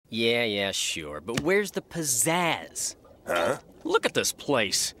Yeah, sure, but where's the pizzazz? Huh? Look at this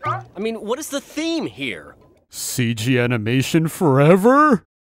place. I mean, what is the theme here? CG animation forever?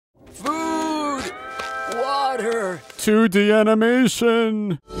 Food! Water! 2D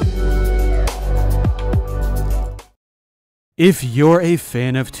animation! If you're a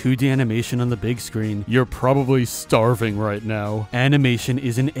fan of 2D animation on the big screen, you're probably starving right now. Animation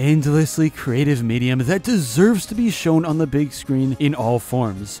is an endlessly creative medium that deserves to be shown on the big screen in all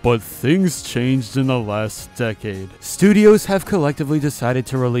forms. But things changed in the last decade. Studios have collectively decided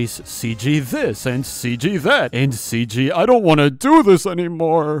to release CG this and CG that, and CG I don't want to do this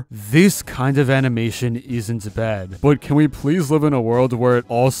anymore. This kind of animation isn't bad, but can we please live in a world where it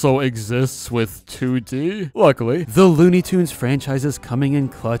also exists with 2D? Luckily, the Looney Tunes franchise is coming in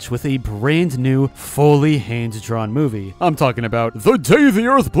clutch with a brand new, fully hand-drawn movie. I'm talking about The Day the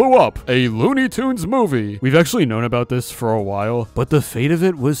Earth Blew Up, a Looney Tunes movie. We've actually known about this for a while, but the fate of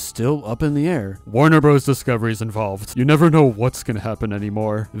it was still up in the air. Warner Bros. Discovery's involved. You never know what's gonna happen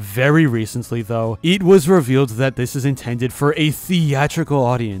anymore. Very recently, though, it was revealed that this is intended for a theatrical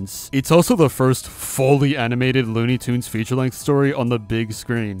audience. It's also the first fully animated Looney Tunes feature-length story on the big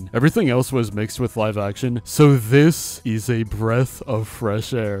screen. Everything else was mixed with live action, so this is a breath of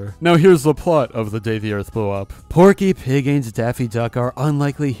fresh air. Now here's the plot of The Day the Earth Blew Up. Porky Pig and Daffy Duck are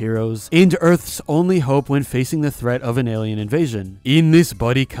unlikely heroes, and Earth's only hope when facing the threat of an alien invasion. In this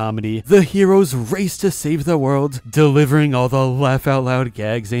buddy comedy, the heroes race to save the world, delivering all the laugh-out-loud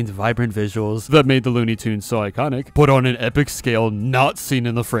gags and vibrant visuals that made the Looney Tunes so iconic, but on an epic scale not seen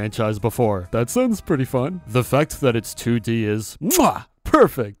in the franchise before. That sounds pretty fun. The fact that it's 2D is mwah!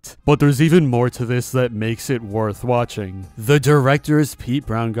 Perfect! But there's even more to this that makes it worth watching. The director is Pete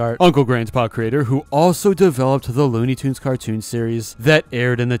Browngardt, Uncle Grandpa creator, who also developed the Looney Tunes cartoon series that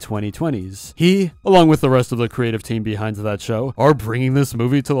aired in the 2020s. He, along with the rest of the creative team behind that show, are bringing this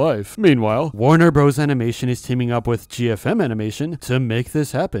movie to life. Meanwhile, Warner Bros. Animation is teaming up with GFM Animation to make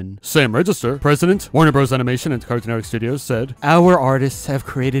this happen. Sam Register, president, Warner Bros. Animation and Cartoon Network Studios, said, "Our artists have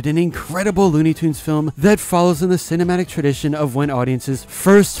created an incredible Looney Tunes film that follows in the cinematic tradition of when audiences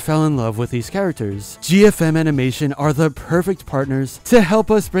first fell in love with these characters. GFM Animation are the perfect partners to help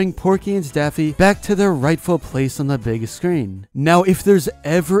us bring Porky and Daffy back to their rightful place on the big screen." Now, if there's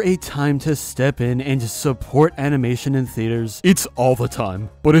ever a time to step in and support animation in theaters, it's all the time,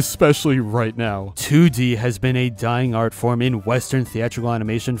 but especially right now. 2D has been a dying art form in Western theatrical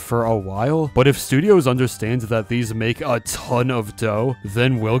animation for a while, but if studios understand that these make a ton of dough,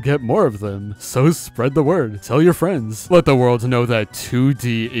 then we'll get more of them. So spread the word, tell your friends, let the world know that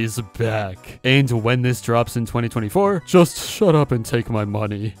 2D is back. And when this drops in 2024, just shut up and take my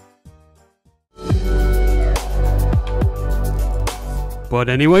money. But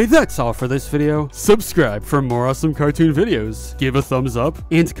anyway, that's all for this video. Subscribe for more awesome cartoon videos. Give a thumbs up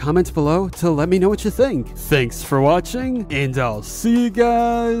and comment below to let me know what you think. Thanks for watching, and I'll see you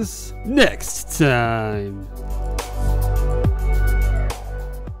guys next time.